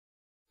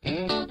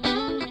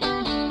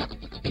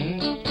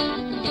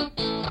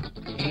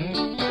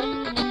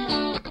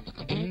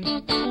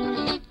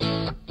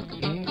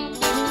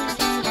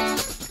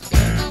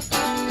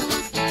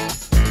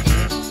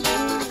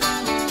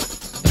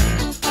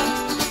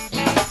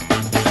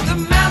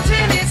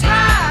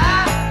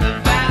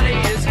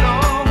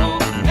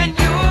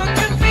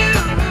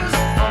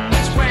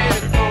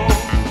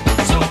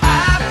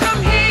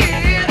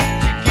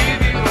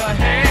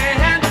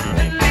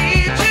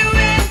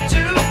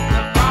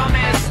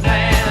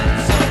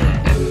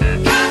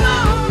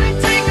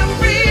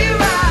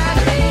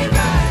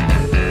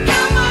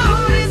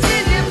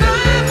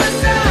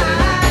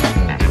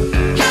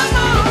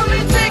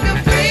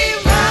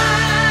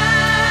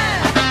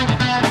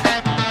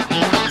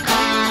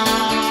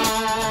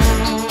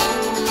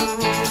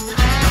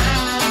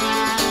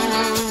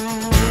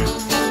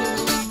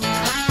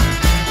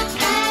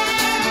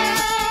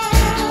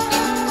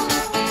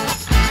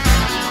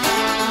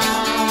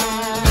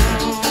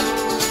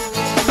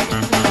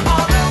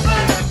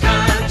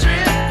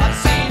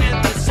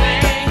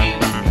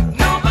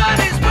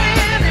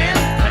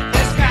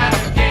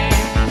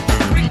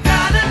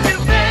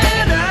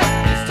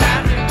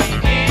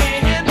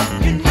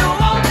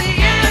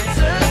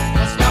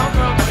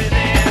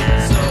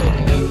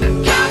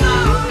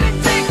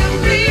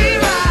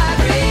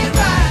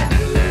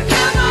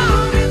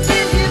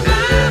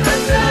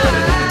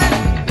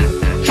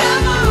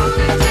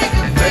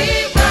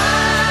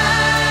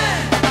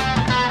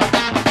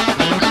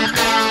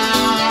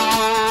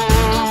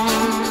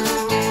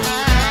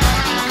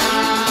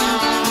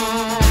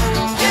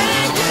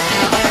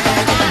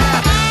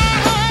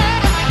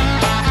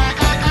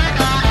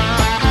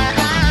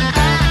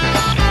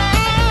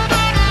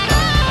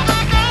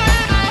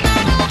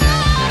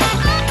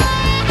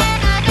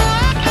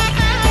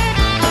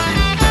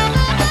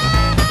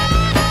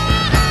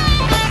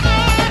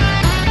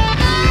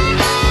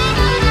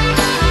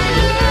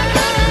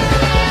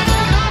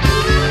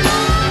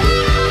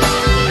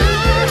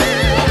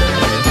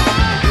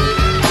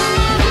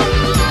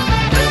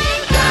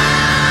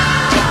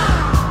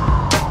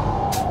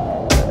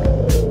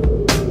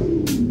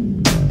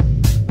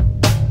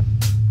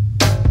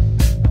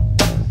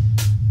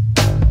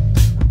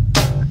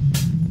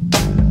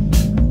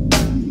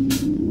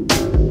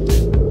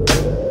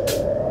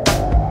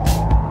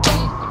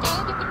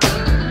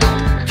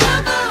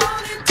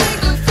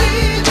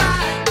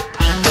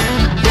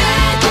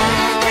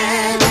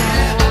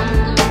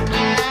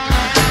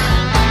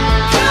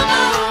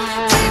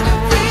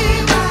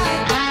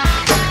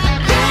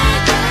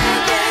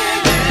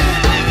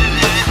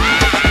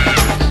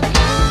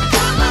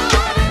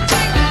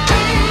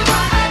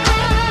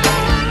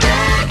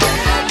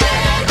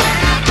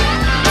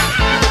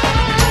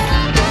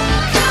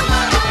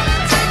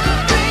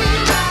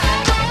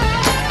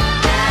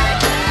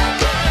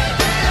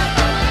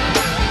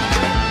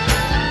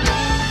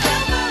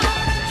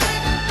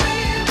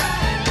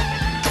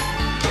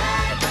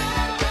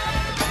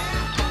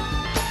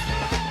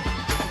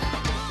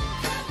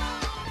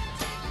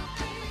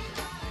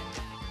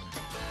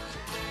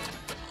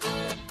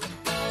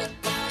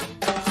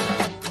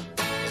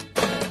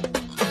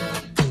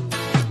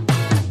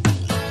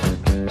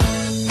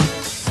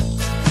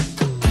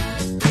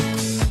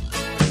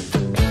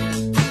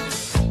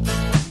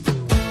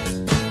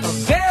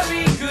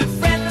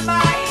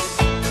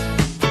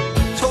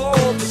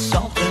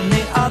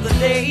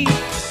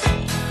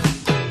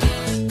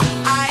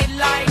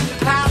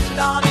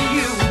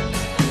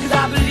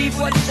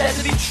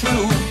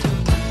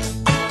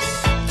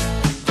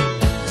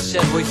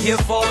said we're here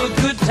for a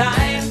good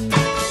time.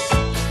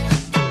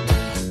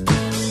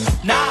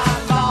 Not a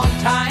long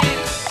time,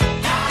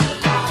 not a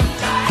long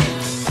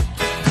time.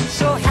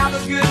 So have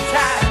a good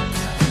time.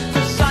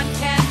 The sun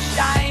can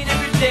shine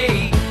every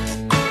day,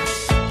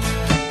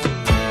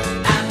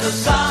 and the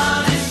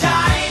sun is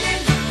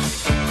shining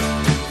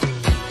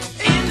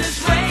in this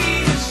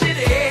rainy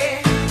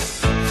city,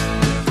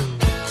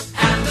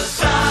 and the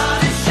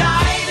sun is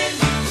shining.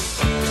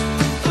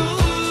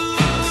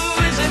 Ooh,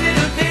 isn't it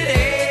a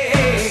pity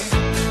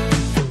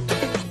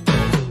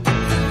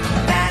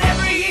that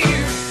every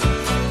year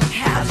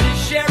has its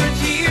share of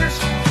tears?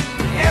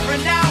 Every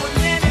now and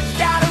then it's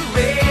got a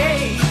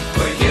ray.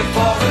 We're here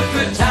for a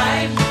good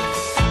time,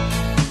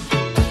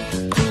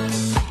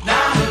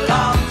 not a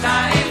long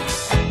time.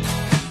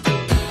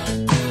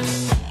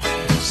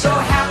 So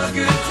have a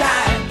good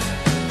time.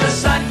 The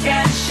sun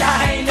can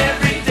shine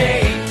every day.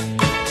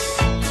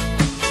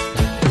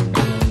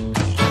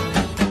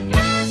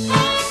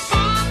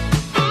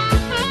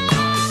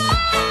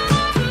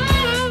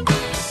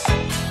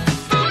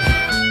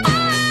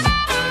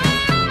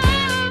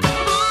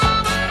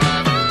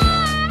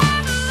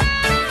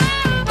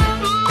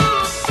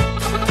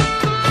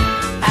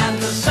 And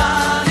the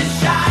sun is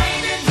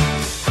shining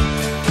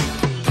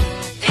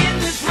in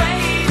this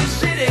rainy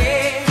city,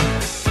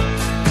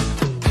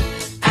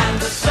 and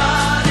the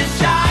sun is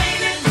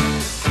shining.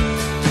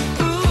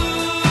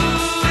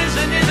 Ooh,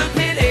 isn't it a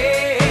pity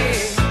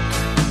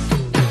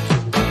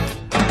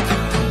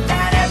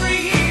that every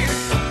year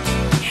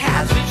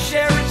has its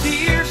share of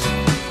tears?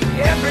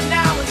 Every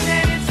now and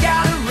then it's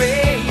got a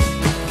ray.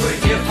 We're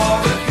here for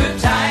a good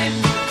time,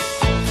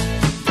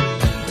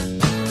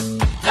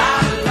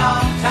 not a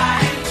long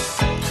time.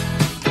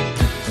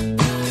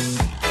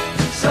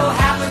 So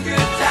have a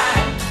good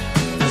time.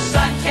 The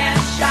sun can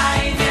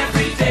shine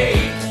every day.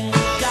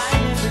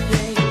 Shine every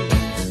day.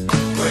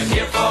 We're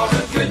here for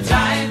a good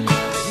time.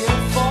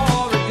 Here for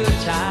a good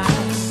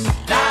time.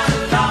 Not a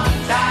long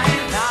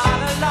time. Not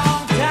a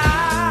long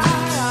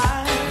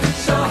time.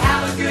 So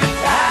have a good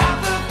time.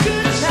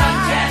 The sun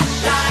can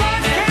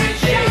shine every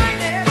day.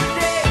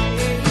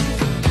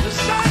 The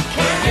sun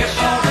can We're here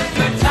for a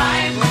good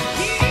time.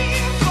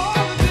 Here for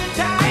a good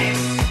time.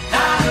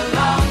 Not a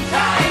long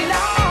time.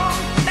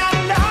 Not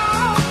a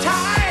long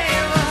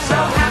time. So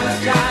have a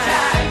good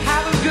time.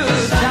 Have a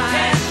good time. The sun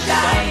can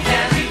shine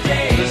every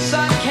day. The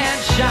sun can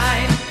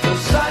shine. The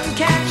sun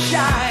can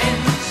shine.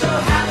 So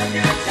have a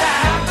good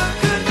time.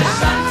 The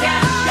sun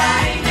can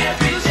shine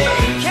every day. The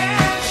sun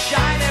can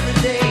shine every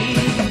day.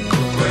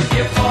 We're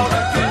here for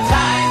a good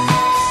time.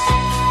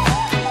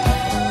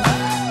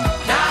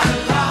 Not a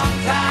long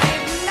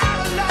time. Not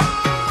a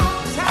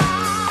long time.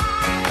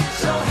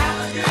 So have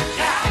a good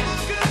time.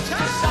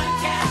 The sun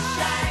can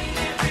shine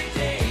every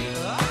day.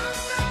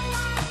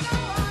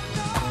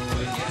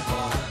 We're here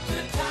for a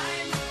good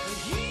time.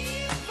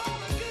 Here for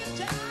a good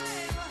time.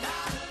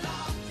 Not a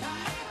long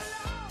time.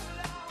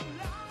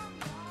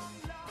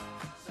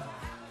 So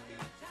have a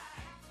good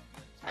time.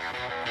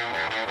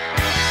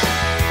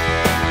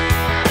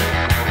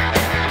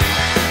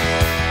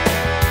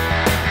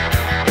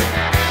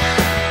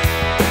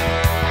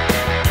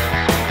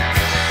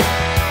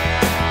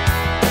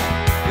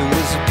 It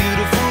was a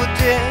beautiful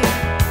day,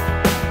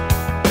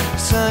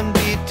 sun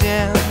beat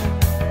down.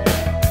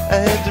 I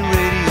had the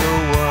radio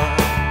on,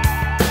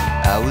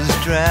 I was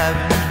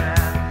driving.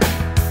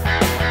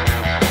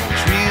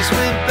 Trees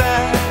went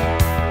by,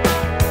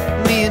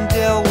 me and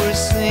Del were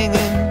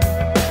singing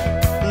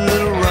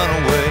Little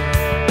Runaway.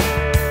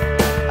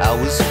 I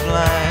was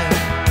flying,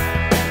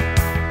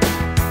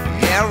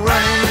 yeah,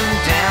 running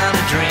down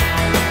a dream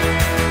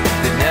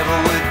that never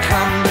would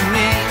come to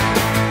me.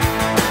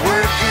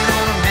 Working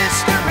on a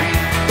mystery,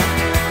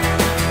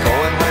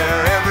 going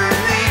wherever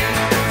it leads,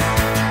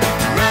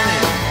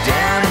 running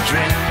down a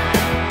dream.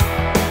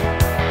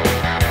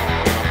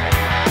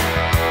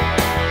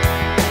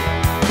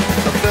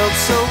 I felt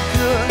so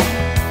good,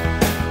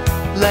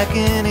 like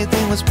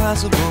anything was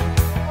possible.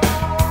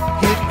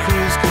 Hit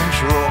cruise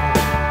control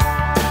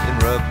and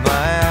rub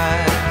my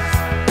eyes.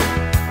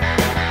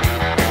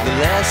 The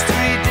last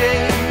 3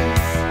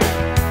 days,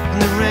 and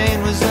the rain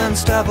was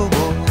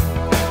unstoppable.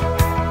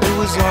 It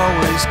was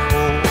always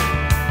cold,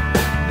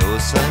 no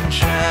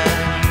sunshine.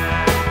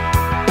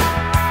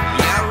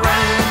 Yeah,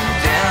 running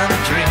down a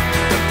dream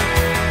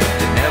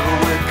that never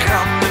would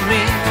come to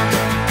me.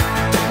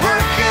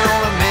 Working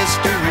on a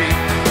mystery,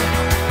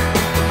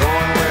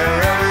 going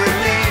wherever it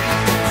leads,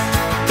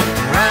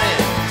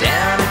 running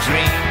down a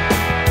dream.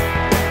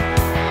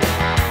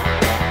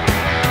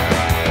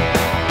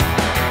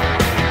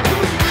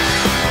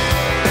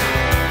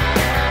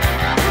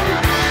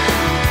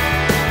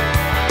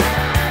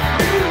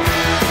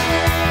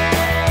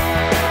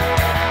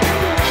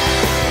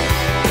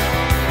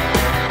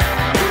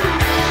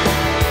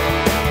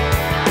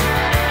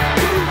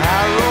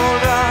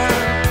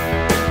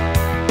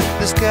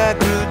 sky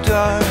grew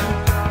dark,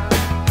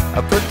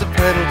 I put the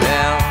pedal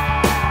down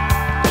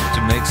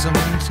to make some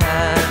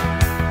time.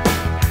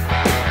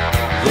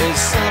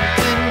 There's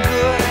something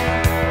good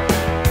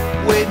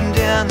waiting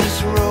down down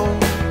this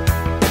road,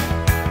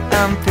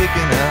 I'm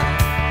picking up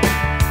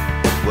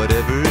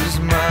whatever's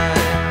mine.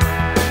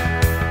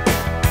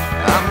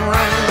 I'm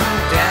running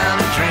down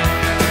a dream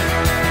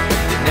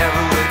that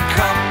never would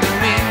come to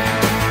me,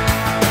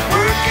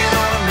 working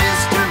on a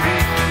mystery,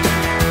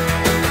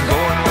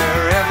 going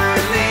wherever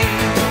it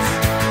leads.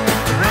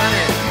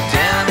 Running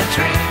down a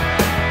dream.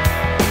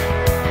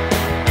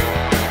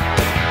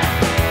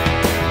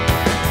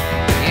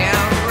 Yeah,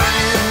 I'm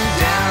running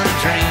down a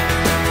dream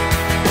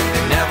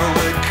that never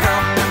would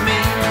come to me,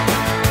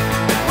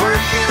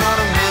 working on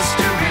a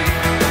mystery,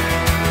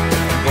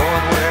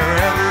 going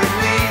wherever it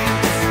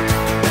leads.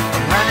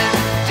 I'm running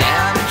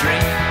down a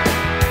dream.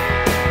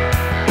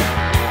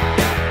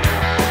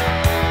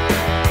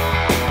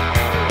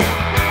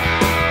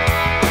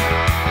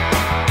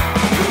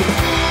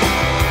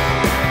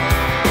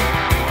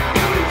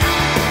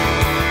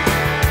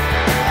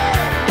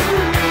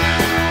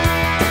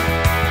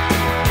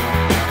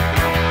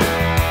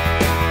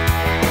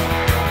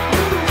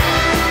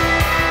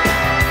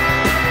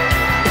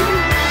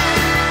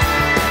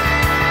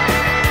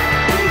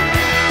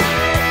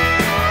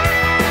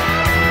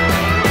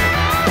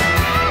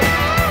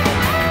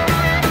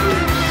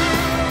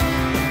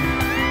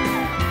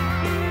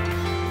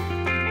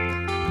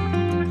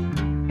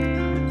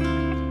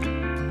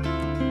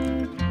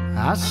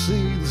 I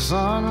see the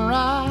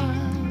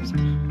sunrise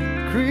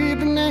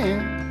creeping in.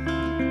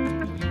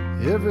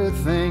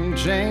 Everything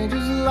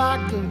changes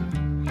like the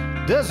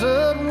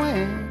desert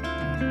wind.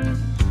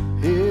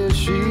 Here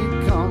she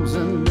comes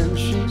and then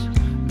she's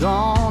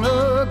gone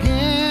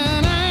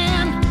again.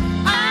 And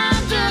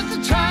I'm just a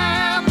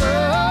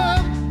traveler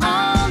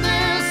on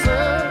this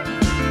earth.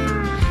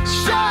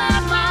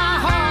 Shut my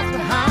heart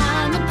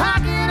behind the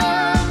pocket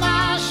of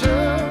my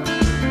shirt.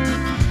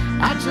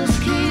 I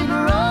just keep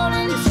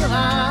rolling till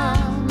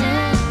I'm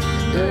in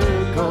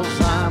there,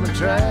 'cause I'm a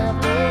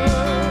traveler.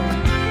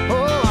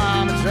 Oh,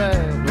 I'm a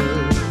traveler.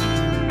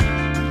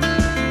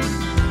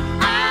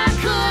 I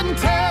couldn't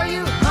tell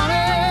you,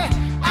 honey,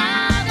 I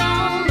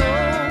don't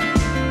know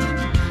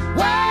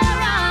where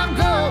I'm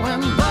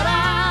going, but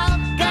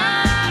I've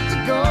got to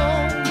go.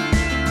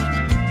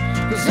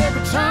 'Cause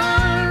every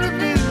turn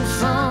reveals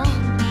some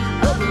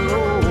of the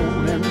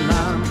road, and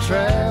I'm a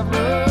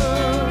traveler.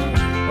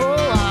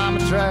 Oh, I'm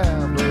a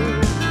traveler.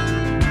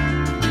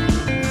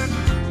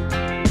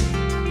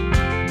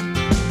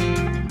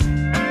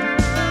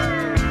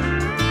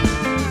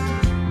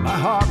 My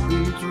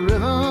heartbeat's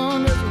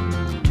rhythm is a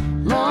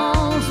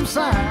lonesome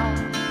sound,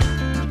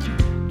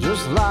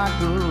 just like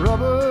the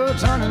rubber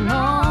turning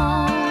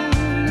on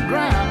the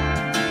ground.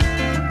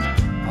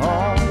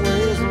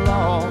 Always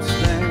lost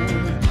and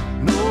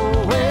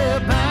nowhere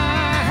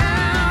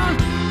bound.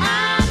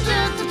 I'm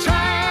just a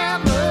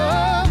traveler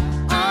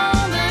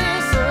on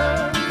this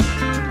earth.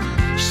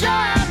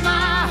 Shut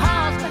my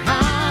heart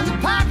behind the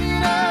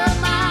pocket of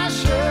my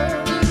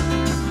shirt.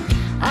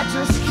 I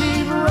just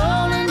keep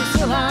rolling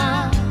till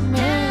I'm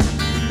in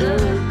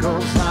there,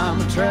 'cause I'm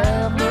a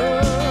traveler.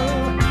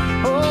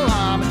 Oh,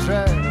 I'm a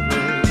traveler.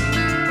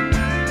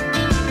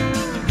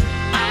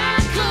 I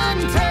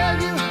couldn't tell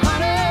you,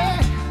 honey,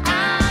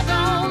 I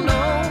don't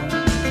know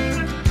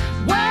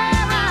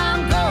where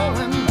I'm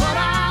going, but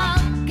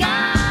I've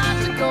got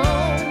to go.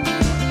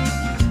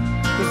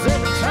 'Cause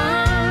every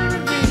turn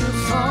reveals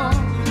some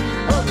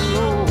of the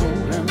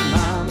road, and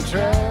I'm a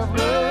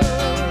traveler.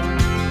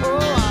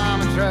 Oh, I'm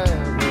a traveler.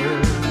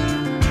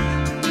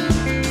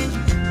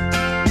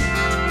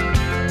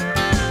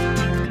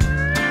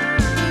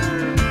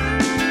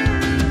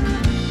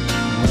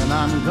 When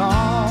I'm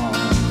gone,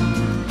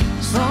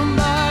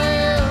 somebody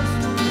else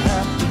will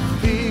have to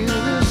feel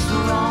this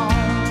wrong.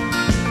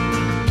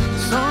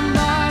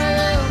 Somebody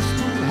else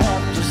will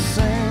have to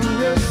sing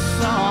this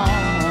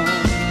song.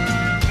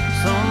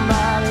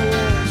 Somebody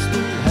else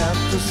will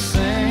have to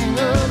sing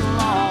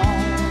along.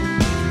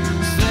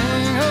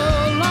 Sing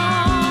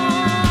along.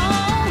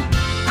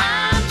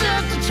 I'm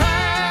just a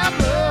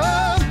traveler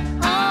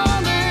on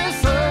this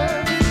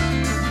earth.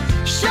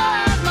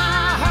 Shut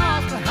my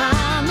heart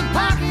behind the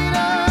pocket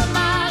of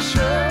my shirt.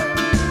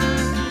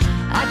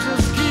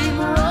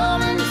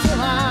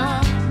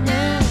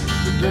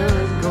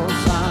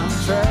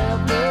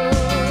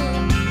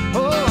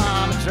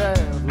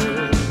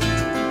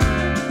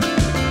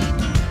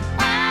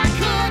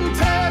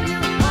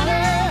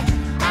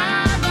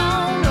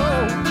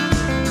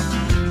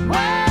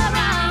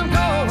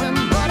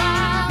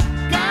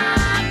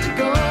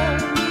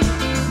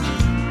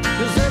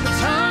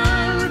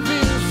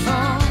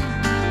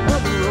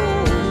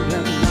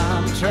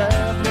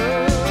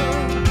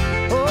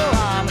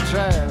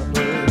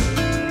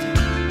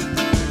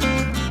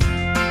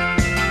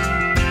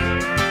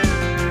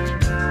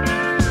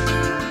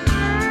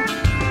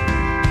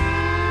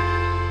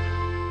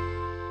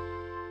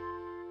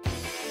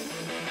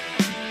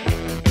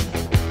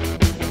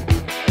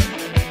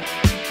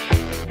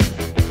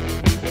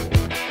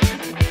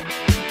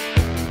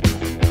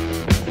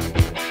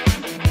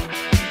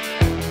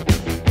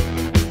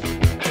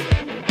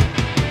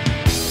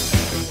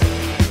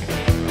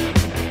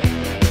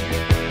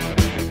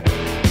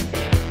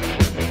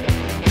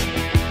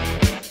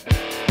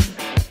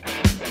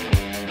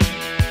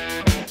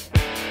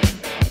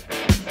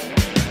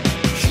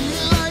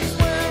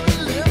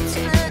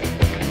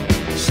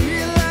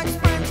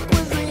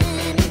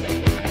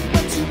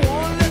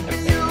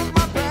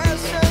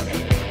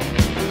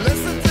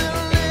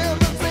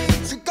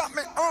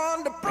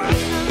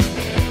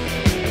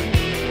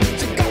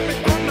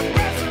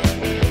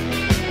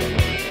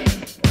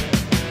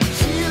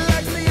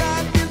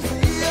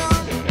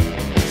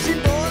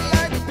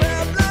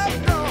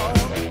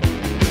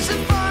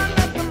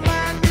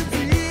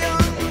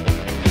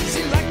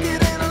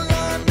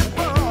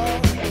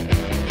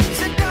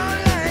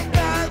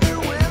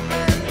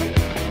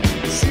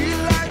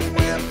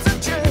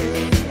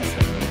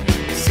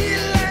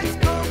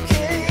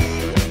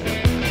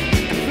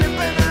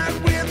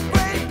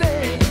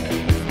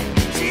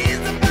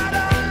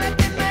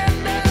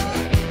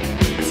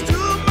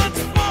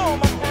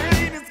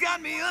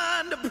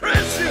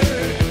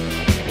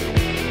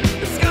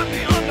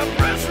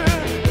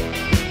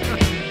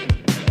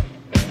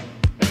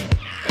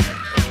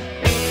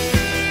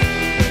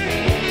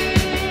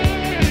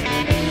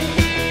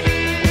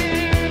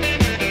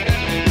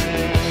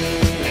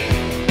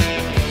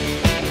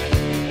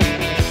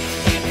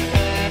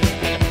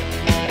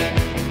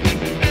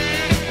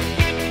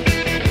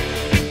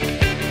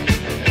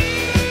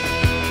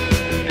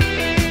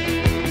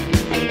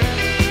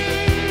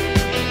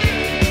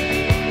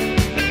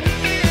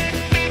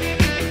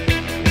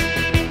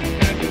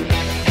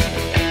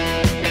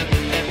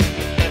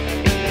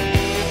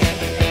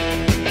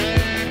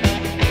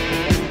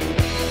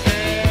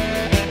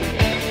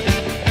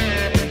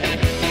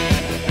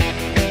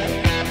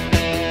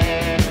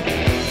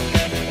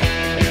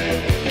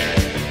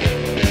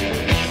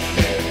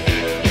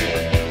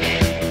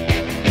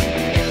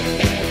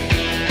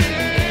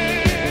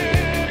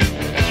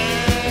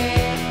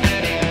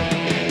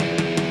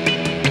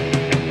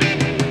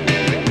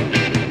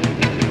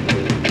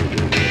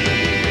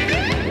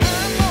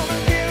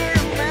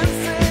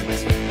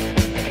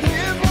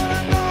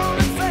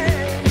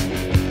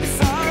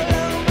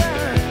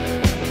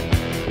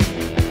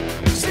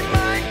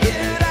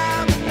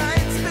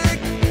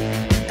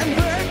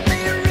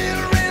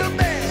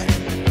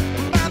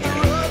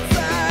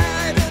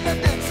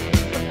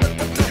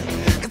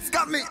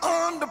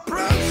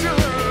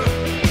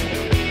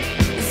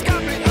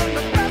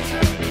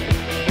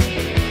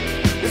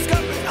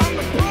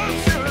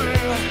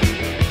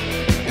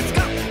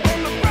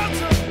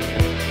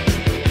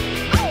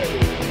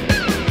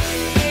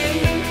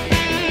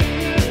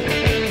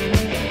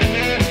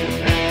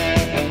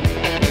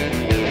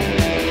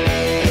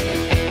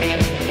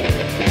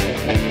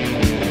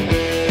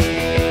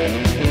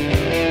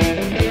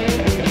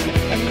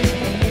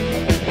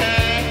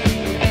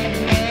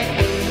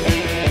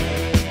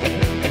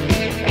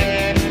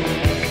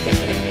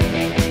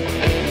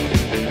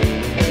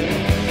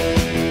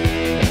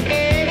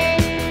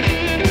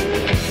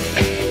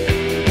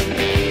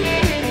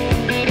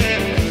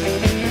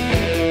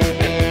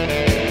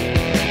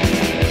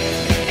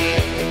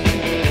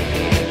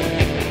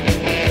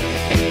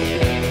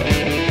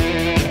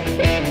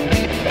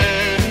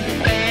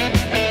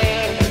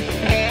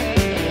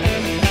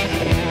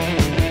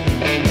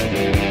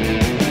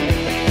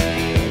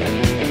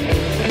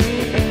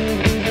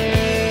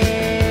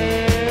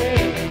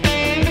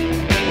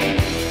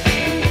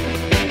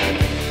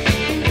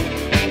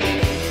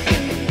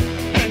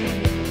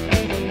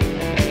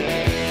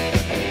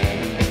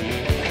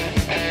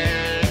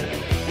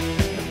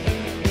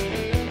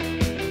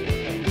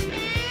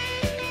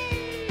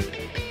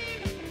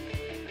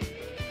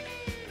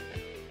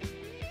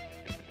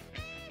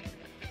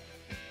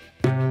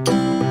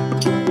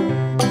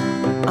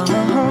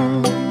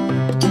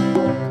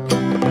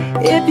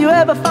 If you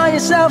ever find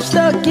yourself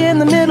stuck in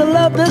the middle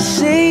of the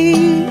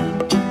sea,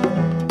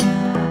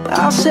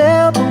 I'll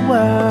sail the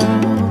world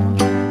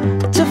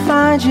to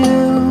find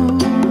you.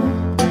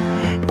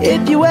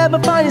 If you ever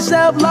find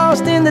yourself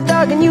lost in the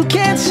dark and you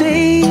can't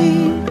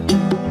see,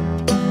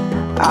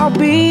 I'll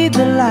be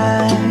the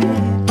light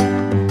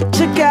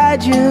to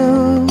guide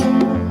you.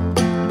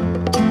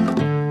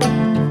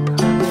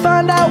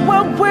 Find out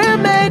what we're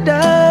made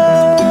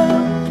of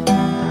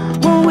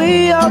when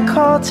we are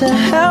called to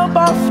help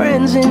our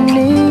friends in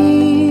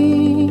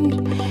need.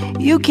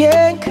 You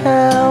can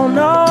count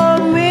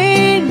on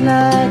me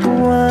like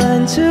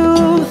 1,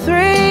 2,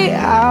 3,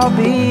 I'll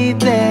be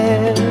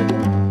there.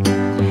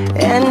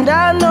 And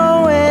I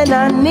know when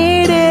I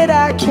need it,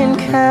 I can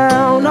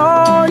count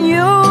on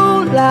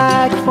you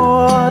like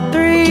 4,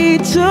 3,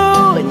 2,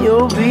 and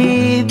you'll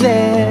be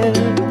there.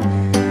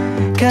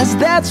 'Cause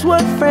that's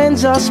what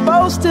friends are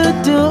supposed to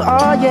do,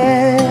 oh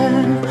yeah.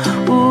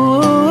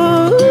 Ooh,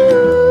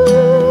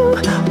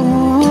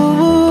 ooh,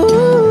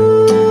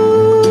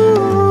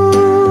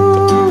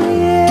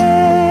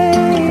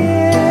 yeah,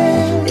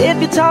 yeah. If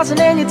you're tossing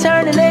and you're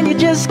turning and you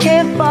just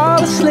can't fall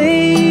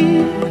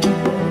asleep,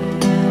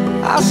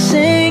 I'll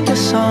sing a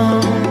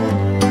song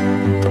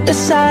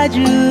beside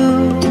you.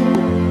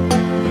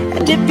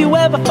 And if you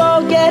ever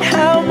forget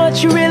how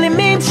much you really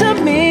mean to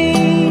me,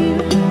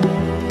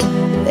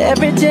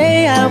 every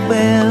day I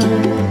will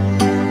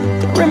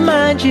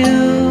remind you.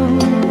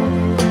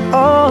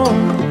 Oh,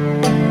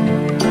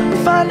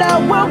 find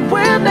out what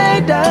we're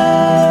made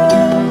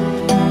of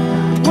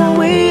when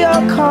we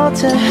are called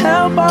to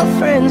help our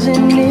friends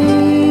in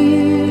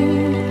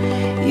need.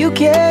 You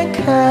can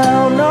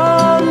count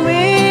on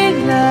me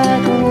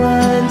like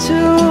 1,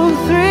 2,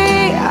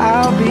 3,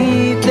 I'll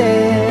be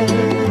there.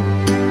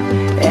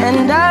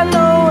 And I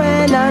know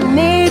when I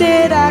need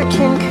it, I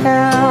can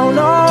count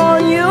on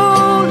you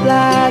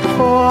like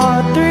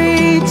 4,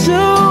 3,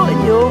 2, and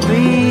you'll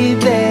be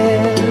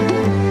there.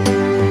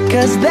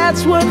 'Cause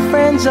that's what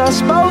friends are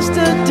supposed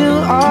to do,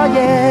 oh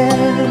yeah.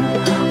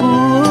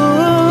 Ooh,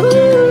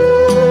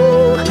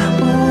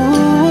 ooh,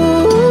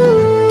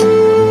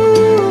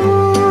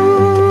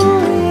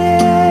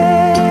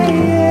 yeah,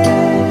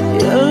 yeah.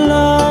 You'll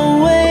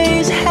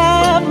always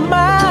have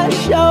my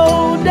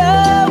shoulder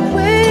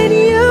when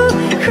you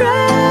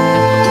cry.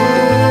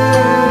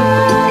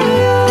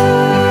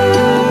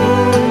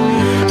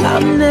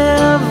 I'll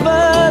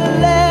never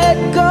let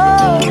go,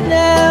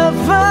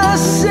 never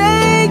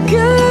say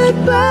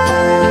goodbye.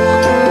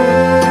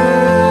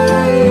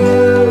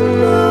 You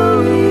know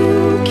you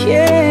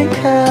can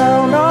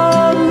count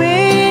on me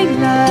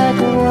like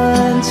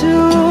 1,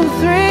 2,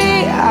 3,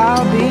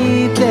 I'll be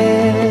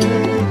there.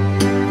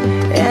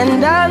 And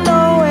I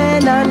know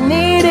when I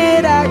need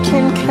it, I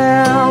can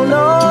count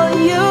on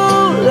you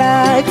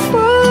like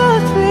 4,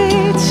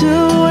 3,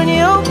 2, and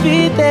you'll be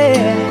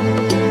there.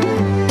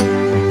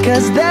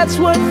 'Cause that's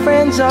what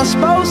friends are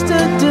supposed to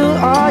do,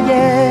 oh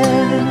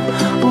yeah.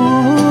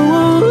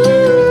 Ooh,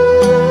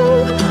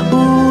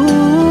 ooh.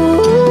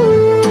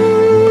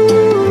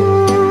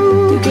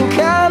 You can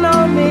count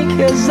on me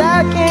 'cause I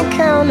can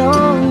count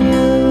on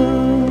you.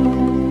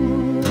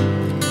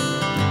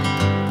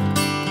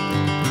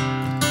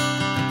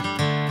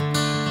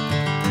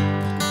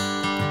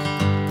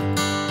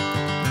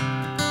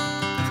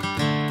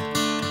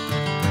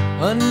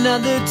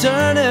 Another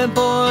turning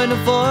point, a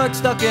fork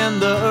stuck in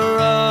the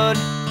road.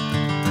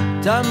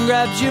 Time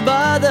grabs you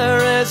by the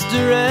wrist,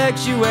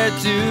 directs you where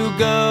to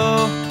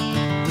go.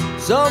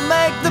 So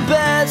make the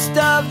best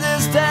of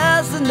this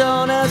test and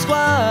don't ask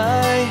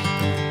why.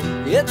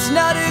 It's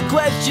not a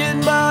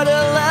question but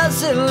a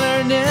lesson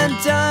learned in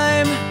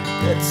time.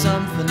 It's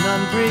something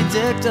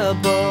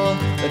unpredictable,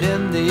 but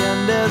in the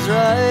end is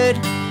right.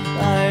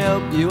 I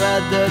hope you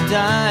had the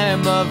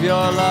time of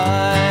your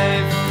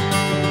life.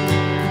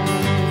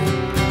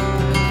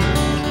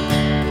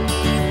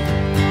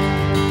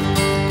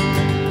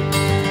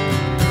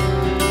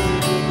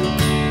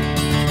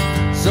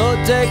 So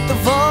take the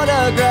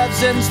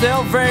photographs and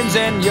still frames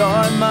in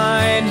your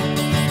mind,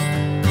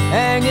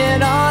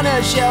 hanging on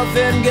a shelf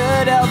in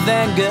good health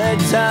and good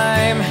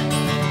time.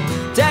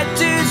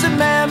 Tattoos of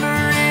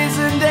memories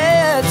and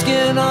dead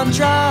skin on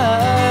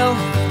trial.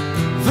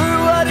 For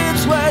what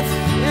it's worth,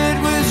 it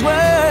was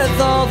worth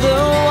all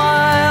the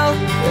while.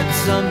 It's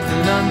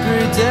something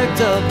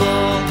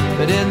unpredictable,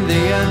 but in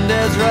the end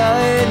is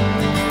right.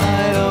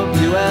 I hope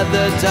you had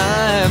the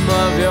time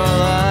of your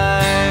life.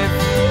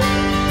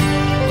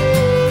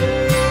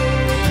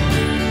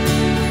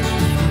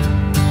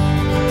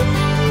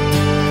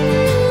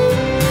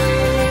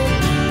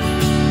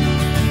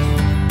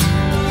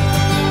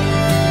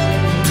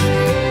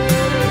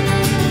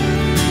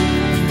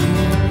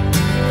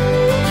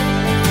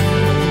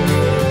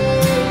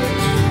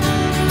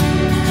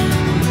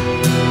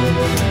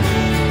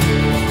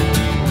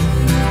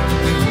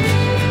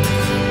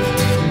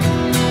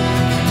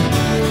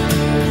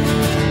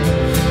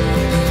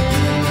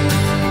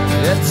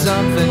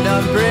 Something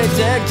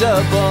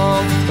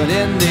unpredictable, but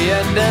in the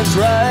end it's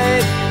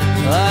right.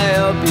 I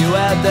hope you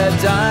had the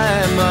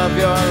time of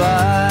your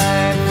life.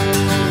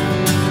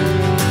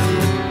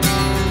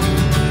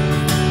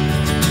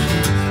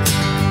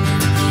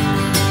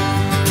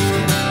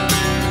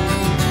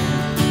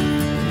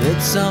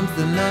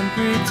 something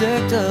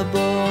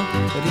unpredictable,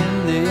 but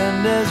in the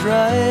end is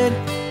right.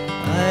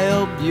 I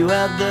hope you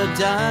had the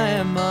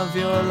time of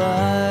your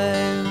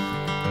life.